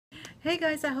Hey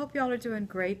guys, I hope y'all are doing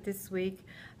great this week.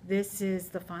 This is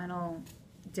the final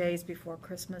days before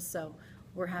Christmas, so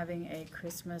we're having a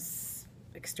Christmas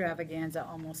extravaganza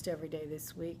almost every day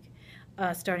this week,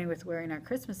 starting with wearing our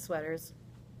Christmas sweaters.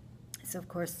 So of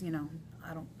course, they don't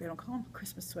call them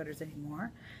Christmas sweaters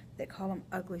anymore. They call them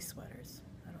ugly sweaters.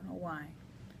 I don't know why.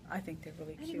 I think they're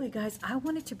really cute. Anyway, guys, I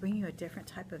wanted to bring you a different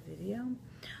type of video.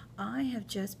 I have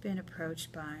just been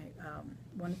approached by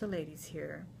one of the ladies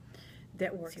here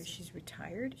that works here. She's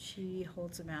retired. She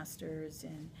holds a master's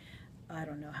in I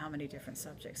don't know how many different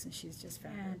subjects, and she's just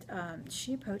fabulous. And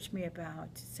she approached me about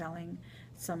selling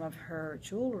some of her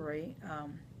jewelry,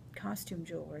 costume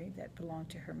jewelry that belonged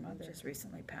to her mother, just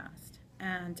recently passed.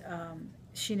 And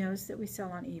she knows that we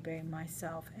sell on eBay.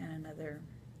 Myself and another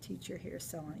teacher here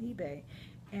sell on eBay.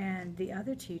 And the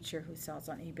other teacher who sells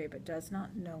on eBay but does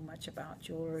not know much about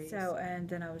jewelry. So, and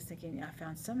then I was thinking, I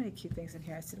found so many cute things in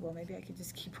here. I said, well, maybe I could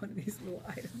just keep one of these little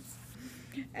items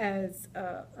as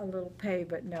a little pay.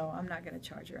 But no, I'm not going to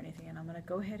charge her anything. And I'm going to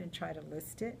go ahead and try to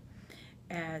list it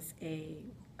as a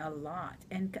lot.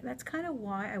 And that's kind of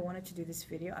why I wanted to do this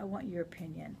video. I want your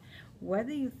opinion.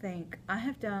 Whether you think I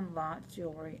have done lot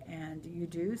jewelry and you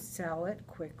do sell it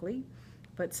quickly,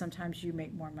 but sometimes you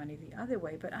make more money the other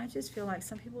way. But I just feel like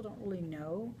some people don't really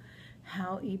know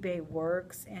how eBay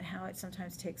works and how it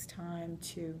sometimes takes time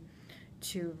to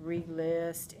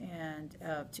relist and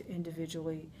to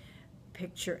individually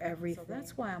picture everything. So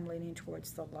that's why I'm leaning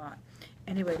towards the lot.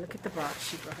 Anyway, look at the box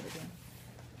she brought it in.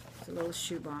 It's a little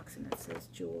shoe box and it says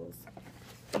jewels.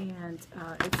 And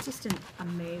it's just an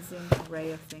amazing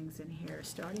array of things in here,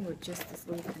 starting with just this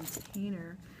little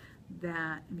container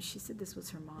that, I mean, she said this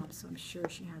was her mom, so I'm sure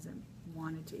she hasn't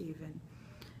wanted to even,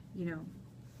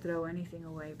 throw anything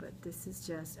away. But this is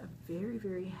just a very,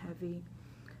 very heavy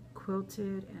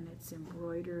quilted, and it's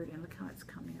embroidered, and look how it's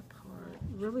coming apart.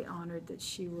 Really honored that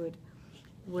she would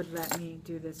let me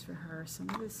do this for her. Some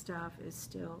of this stuff is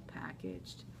still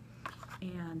packaged,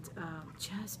 and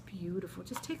just beautiful.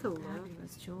 Just take a look at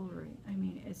this jewelry. I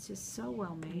mean, it's just so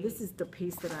well made. This is the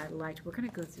piece that I liked. We're going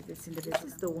to go through this individually.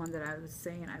 This is the one that I was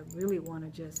saying I really want to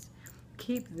just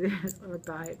keep this or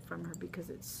buy it from her because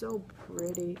it's so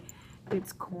pretty.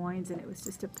 It's coins, and it was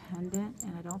just a pendant,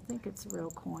 and I don't think it's real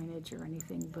coinage or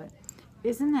anything, but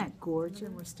isn't that gorgeous?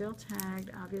 And we're still tagged,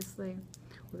 obviously.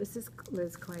 Well, this is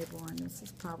Liz Claiborne. This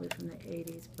is probably from the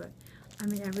 80s, but I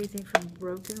mean, everything from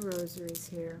broken rosaries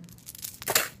here,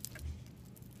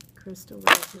 crystal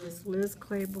rosaries, Liz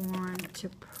Claiborne to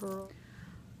pearl.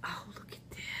 Oh, look at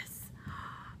this.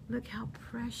 Look how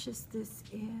precious this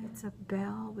is. It's a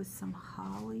bell with some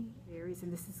holly berries,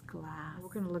 and this is glass. We're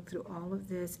going to look through all of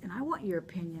this, and I want your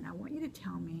opinion. I want you to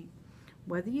tell me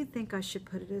whether you think I should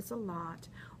put it as a lot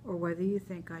or whether you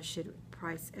think I should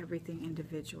price everything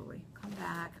individually. Come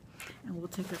back, and we'll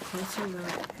take a closer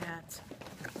look at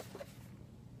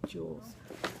jewels.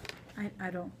 I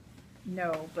don't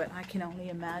know, but I can only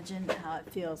imagine how it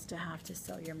feels to have to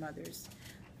sell your mother's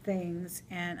things,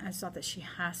 and I thought that she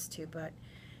has to, but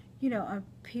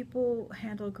people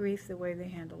handle grief the way they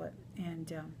handle it,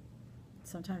 and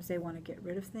sometimes they want to get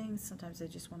rid of things, sometimes they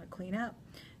just want to clean up,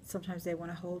 sometimes they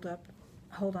want to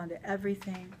hold on to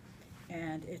everything,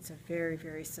 and it's a very,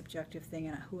 very subjective thing,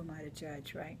 and who am I to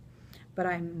judge, right? But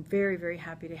I'm very, very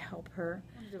happy to help her.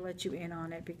 I wanted to let you in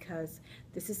on it because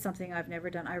this is something I've never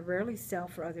done. I rarely sell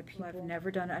for other people. I've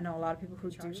never done it. I know a lot of people who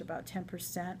charge about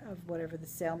 10% of whatever the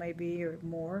sale may be or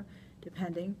more,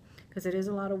 depending, because it is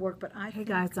a lot of work. But hey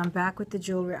guys, I'm back with the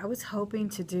jewelry. I was hoping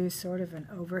to do sort of an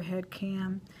overhead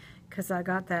cam because I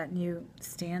got that new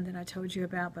stand that I told you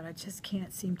about, but I just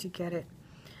can't seem to get it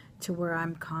to where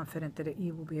I'm confident that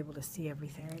you will be able to see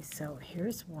everything. So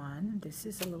here's one. This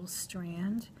is a little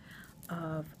strand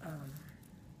of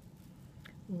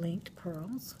linked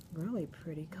pearls. Really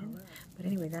pretty color. But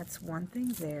anyway, that's one thing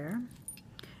there.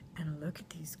 And look at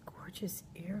these gorgeous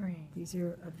earrings. These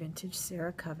are a vintage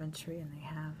Sarah Coventry, and they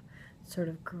have sort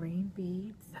of green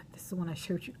beads. This is the one I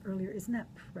showed you earlier. Isn't that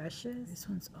precious? This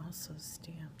one's also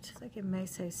stamped. It's like it may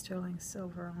say sterling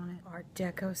silver on it. Art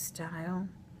Deco style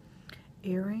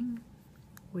earring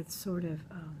with sort of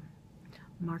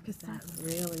Marcus. That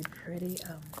really pretty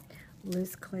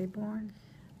Liz Claiborne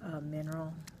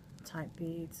mineral type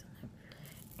beads.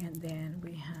 And then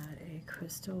we had a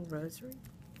crystal rosary.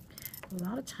 A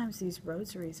lot of times these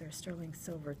rosaries are sterling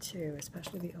silver too,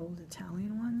 especially the old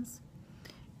Italian ones.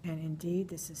 And indeed,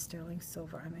 this is sterling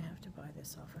silver. I may have to buy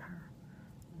this off of her.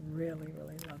 Really,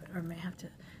 really love it. Or I may have to.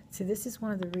 See, this is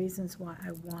one of the reasons why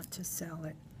I want to sell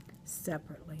it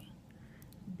separately,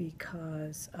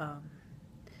 because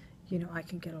I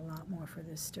can get a lot more for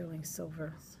this sterling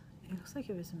silver. It looks like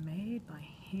it was made by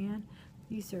hand.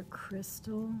 These are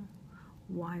crystal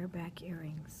wire back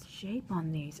earrings. Shape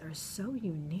on these are so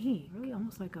unique. Really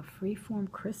almost like a free-form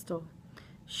crystal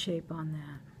shape on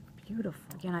that. Beautiful.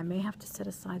 Again, I may have to set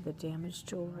aside the damaged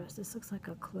jewelry. This looks like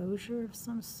a closure of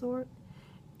some sort,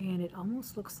 and it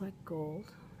almost looks like gold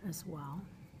as well.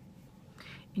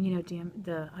 And you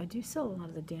know, I do sell a lot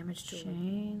of the damaged jewelry.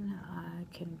 Chain, I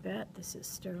can bet this is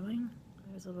sterling.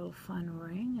 There's a little fun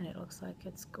ring, and it looks like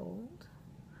it's gold.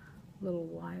 Little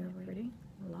wire, pretty.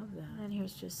 Love that. And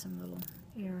here's just some little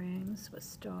earrings with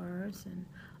stars and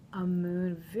a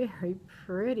moon. Very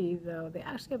pretty, though. They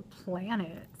actually have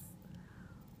planets.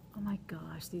 Oh my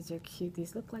gosh, these are cute.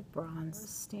 These look like bronze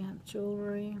stamp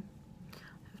jewelry.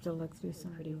 I have to look through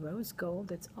some pretty rose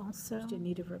gold. It's also in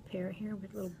need of repair here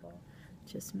with little ball.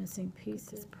 Just missing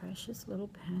pieces. Precious little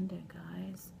pendant,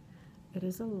 guys. It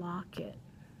is a locket.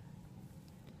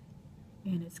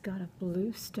 And it's got a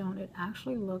blue stone. It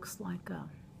actually looks like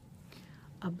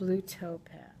a blue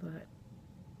topaz, but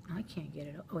I can't get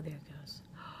it. Oh, there it goes.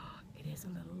 It is a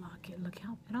little locket. Look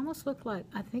how, it almost looked like,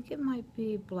 I think it might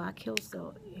be Black Hills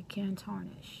gold. It can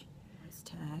tarnish. Price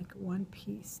tag, 1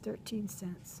 piece, 13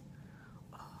 cents.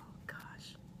 Oh,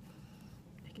 gosh.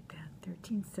 Look at that,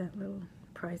 13-cent little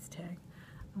price tag.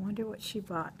 I wonder what she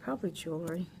bought. Probably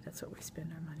jewelry. That's what we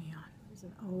spend our money on. There's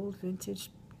an old vintage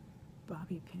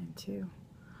bobby pin, too.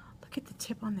 Look at the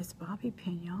tip on this bobby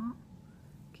pin, y'all.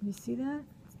 Can you see that?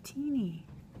 It's teeny.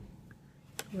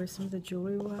 Where some of the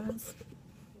jewelry was.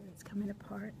 It's coming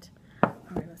apart. All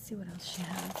right, let's see what else she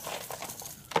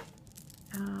has.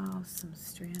 Oh, some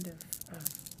strand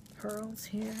of pearls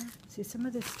here. See, some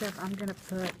of this stuff I'm going to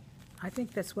put, I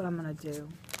think that's what I'm going to do.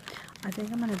 I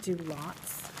think I'm going to do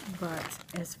lots, but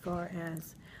as far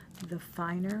as the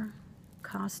finer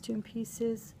costume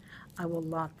pieces, I will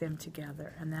lot them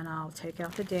together, and then I'll take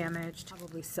out the damaged,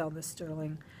 probably sell the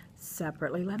sterling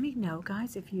separately. Let me know,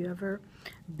 guys, if you ever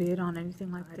bid on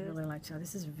anything like this. I'd really like to know.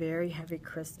 This is very heavy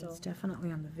crystal. It's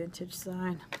definitely on the vintage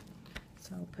side.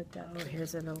 So I'll put that. Oh,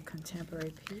 here's a little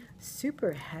contemporary piece.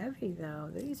 Super heavy, though.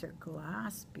 These are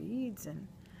glass beads and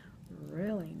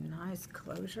really nice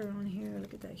closure on here.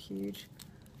 Look at that huge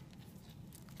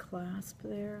clasp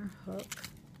there, hook.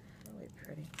 Really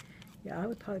pretty. Yeah, I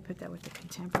would probably put that with the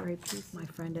contemporary piece. My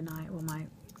friend and I, well, my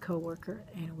co-worker,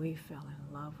 and we fell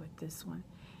in love with this one.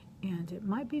 And it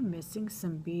might be missing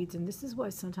some beads, and this is why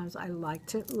sometimes I like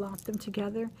to lot them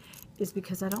together, is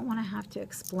because I don't want to have to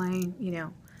explain, you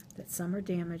know, that some are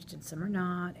damaged and some are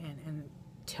not, and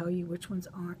tell you which ones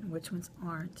aren't and which ones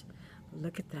aren't. But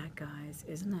look at that, guys.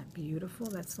 Isn't that beautiful?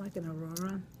 That's like an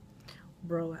Aurora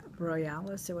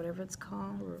Borealis, or whatever it's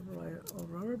called.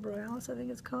 Aurora Borealis, I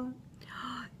think it's called.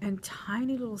 And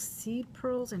tiny little seed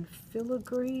pearls and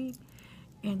filigree,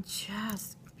 and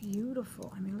just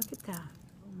beautiful. I mean, look at that.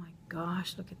 Oh my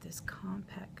gosh, look at this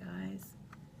compact, guys.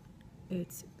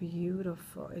 It's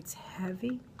beautiful. It's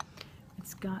heavy.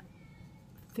 It's got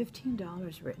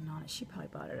 $15 written on it. She probably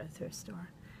bought it at a thrift store.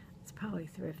 It's probably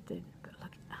thrifted, but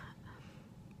look at that.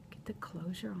 Look at the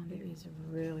closure on it. It is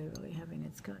really, really heavy, and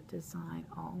it's got design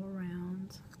all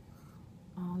around,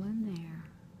 all in there.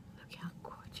 Look how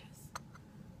gorgeous.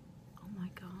 Oh my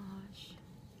gosh.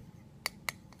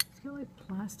 It's really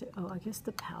plastic. Oh, I guess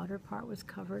the powder part was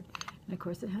covered. And of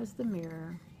course it has the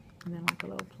mirror. And then like a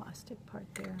little plastic part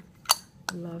there.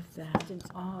 Love that. In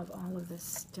awe of all of this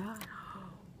stuff.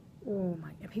 Oh my,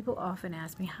 and people often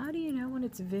ask me, how do you know when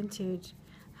it's vintage?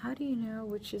 How do you know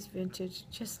which is vintage?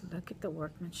 Just look at the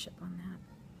workmanship on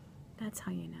that. That's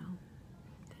how you know.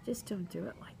 They just don't do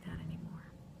it like that anymore.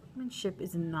 Workmanship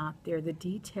is not there. The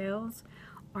details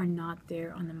are not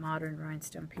there on the modern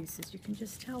rhinestone pieces. You can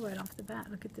just tell right off the bat.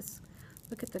 Look at this.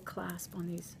 Look at the clasp on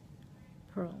these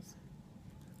pearls.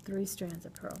 3 strands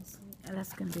of pearls. And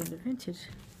that's going to be in the vintage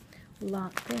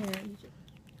lot there.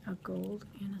 A gold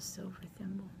and a silver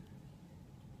thimble.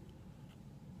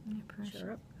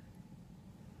 Sure.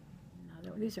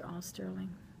 Another. These are all sterling.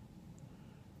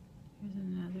 Here's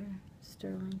another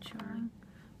sterling charm,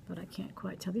 but I can't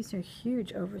quite tell. These are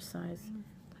huge, oversized.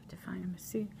 I'd like to find them.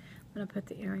 See, I'm going to put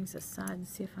the earrings aside and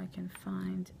see if I can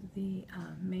find the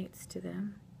mates to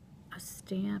them. A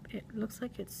stamp. It looks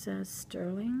like it says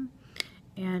sterling,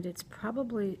 and it's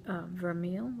probably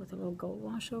vermeil with a little gold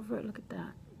wash over it. Look at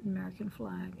that. American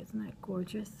flag. Isn't that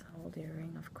gorgeous? Old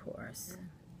earring, of course.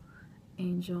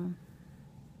 Angel.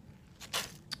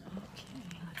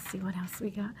 Okay, let's see what else we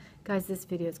got. Guys, this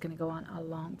video is going to go on a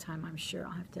long time, I'm sure.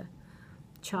 I'll have to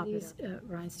chop these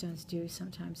rhinestones do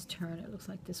sometimes turn. It looks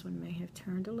like this one may have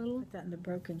turned a little. Put that in the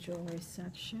broken jewelry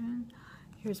section.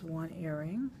 Here's one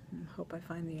earring. I hope I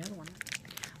find the other one.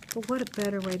 But what a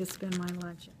better way to spend my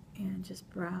lunch and just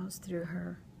browse through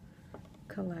her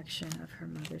collection of her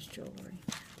mother's jewelry.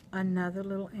 Another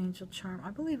little angel charm.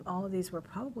 I believe all of these were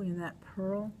probably in that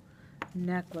pearl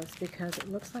necklace because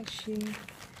it looks like she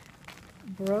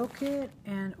broke it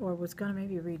or was going to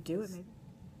maybe redo it, maybe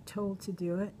told to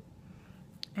do it,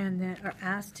 and then, or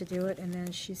asked to do it, and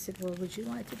then she said, well, would you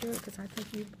like to do it? Because I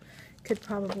think you could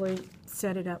probably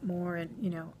set it up more and, you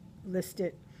know, list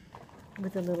it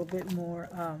with a little bit more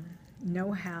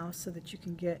know-how so that you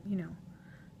can get, you know,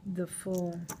 the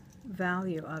full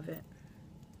value of it.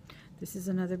 This is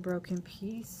another broken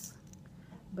piece,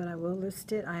 but I will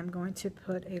list it. I am going to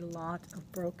put a lot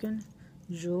of broken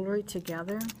jewelry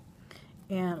together,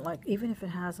 and like even if it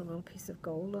has a little piece of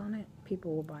gold on it,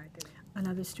 people will buy it.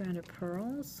 Another strand of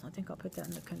pearls. I think I'll put that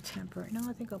in the contemporary. No,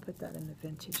 I think I'll put that in the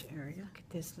vintage area. Look at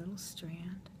this little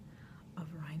strand of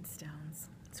rhinestones,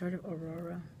 sort of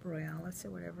Aurora Borealis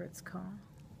or whatever it's called.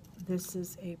 This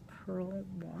is a pearl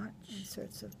watch,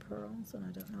 inserts of pearls, and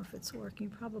I don't know if it's working,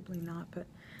 probably not, but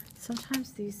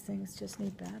sometimes these things just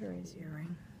need batteries.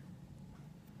 Earring.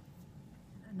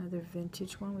 Another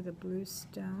vintage one with a blue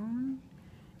stone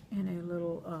and a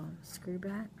little screw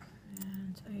back,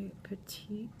 and a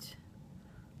petite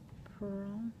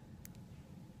pearl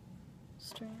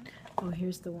strand. Oh,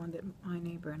 here's the one that my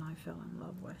neighbor and I fell in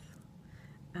love with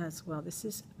as well. This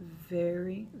is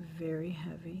very, very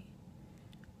heavy.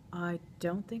 I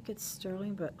don't think it's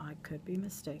sterling, but I could be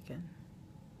mistaken.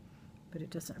 But it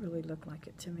doesn't really look like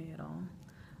it to me at all.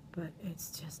 But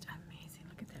it's just amazing.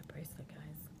 Look at that bracelet,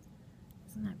 guys.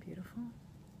 Isn't that beautiful?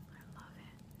 I love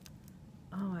it.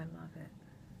 Oh, I love it.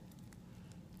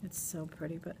 It's so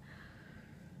pretty, but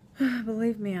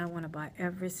believe me, I want to buy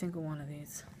every single one of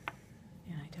these.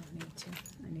 And I don't need to.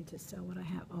 I need to sell what I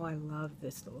have. Oh, I love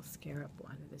this little scarab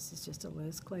one. This is just a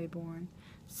Liz Claiborne.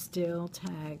 Still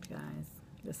tagged, guys.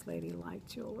 This lady liked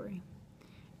jewelry.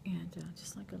 And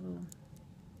just like a little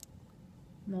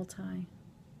multi-stone.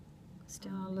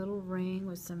 A little ring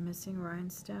with some missing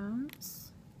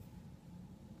rhinestones.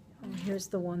 And here's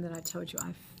the one that I told you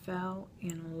I fell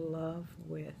in love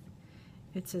with.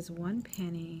 It says 1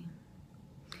 penny.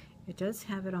 It does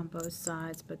have it on both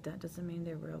sides, but that doesn't mean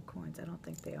they're real coins. I don't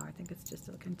think they are. I think it's just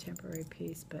a contemporary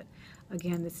piece. But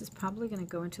again, this is probably going to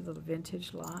go into the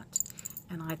vintage lot.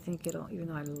 And I think it'll, even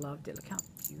though I loved it, look how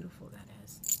beautiful that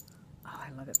is. Oh,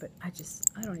 I love it. But I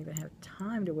don't even have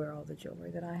time to wear all the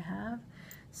jewelry that I have.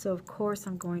 So, of course,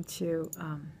 I'm going to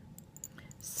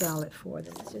sell it for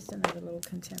this. It's just another little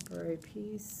contemporary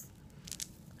piece.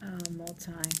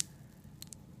 Multi-gold.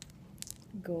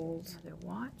 Another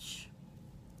watch.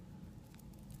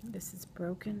 This is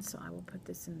broken, so I will put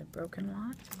this in the broken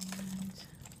lot. And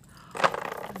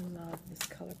I love these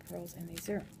color pearls, and these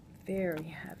are very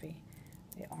heavy.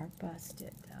 They are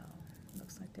busted, though.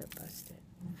 Looks like they're busted.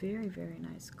 Very, very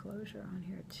nice closure on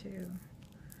here, too.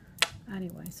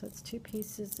 Anyway, so it's 2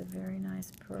 pieces of very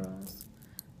nice pearls.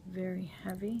 Very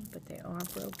heavy, but they are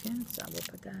broken, so I will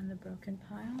put that in the broken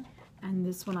pile. And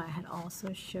this one I had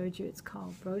also showed you. It's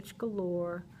called Brooch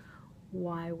Galore.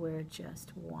 Why Wear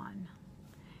Just One?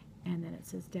 And then it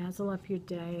says dazzle up your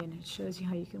day, and it shows you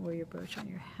how you can wear your brooch on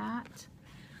your hat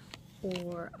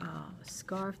or a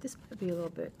scarf. This might be a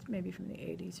little bit, maybe from the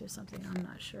 80s or something, I'm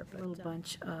not sure, but a little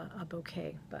bunch, a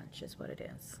bouquet bunch is what it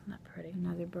is. Not pretty.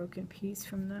 Another broken piece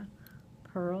from the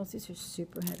pearls. These are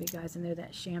super heavy, guys, and they're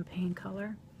that champagne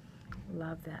color.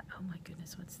 Love that. Oh my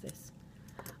goodness, what's this?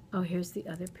 Oh, here's the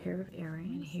other pair of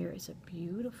earrings, and here is a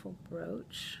beautiful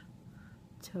brooch.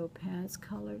 Topaz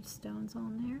colored stones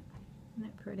on there. Isn't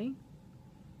that pretty?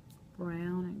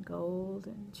 Brown and gold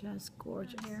and just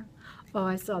gorgeous. Here. Oh,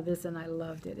 I saw this and I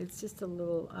loved it. It's just a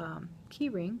little key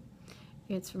ring.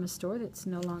 It's from a store that's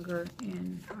no longer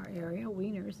in our area.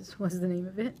 Wieners, this was the name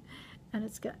of it. And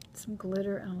it's got some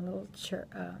glitter and a little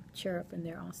cherub in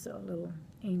there also, a little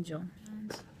angel.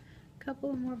 And a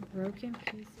couple of more broken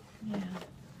pieces.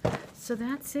 Yeah. So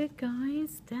that's it,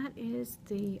 guys. That is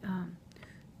the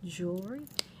jewelry.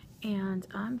 And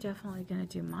I'm definitely going to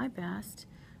do my best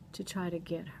to try to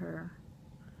get her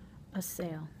a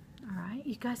sale. All right?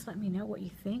 You guys let me know what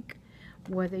you think,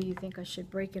 whether you think I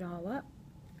should break it all up.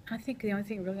 I think the only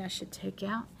thing really I should take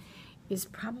out is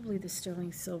probably the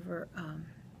sterling silver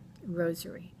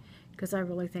rosary, because I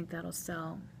really think that'll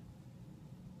sell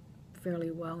fairly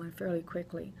well and fairly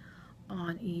quickly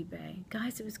on eBay.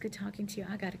 Guys, it was good talking to you.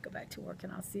 I got to go back to work,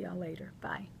 and I'll see y'all later.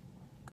 Bye.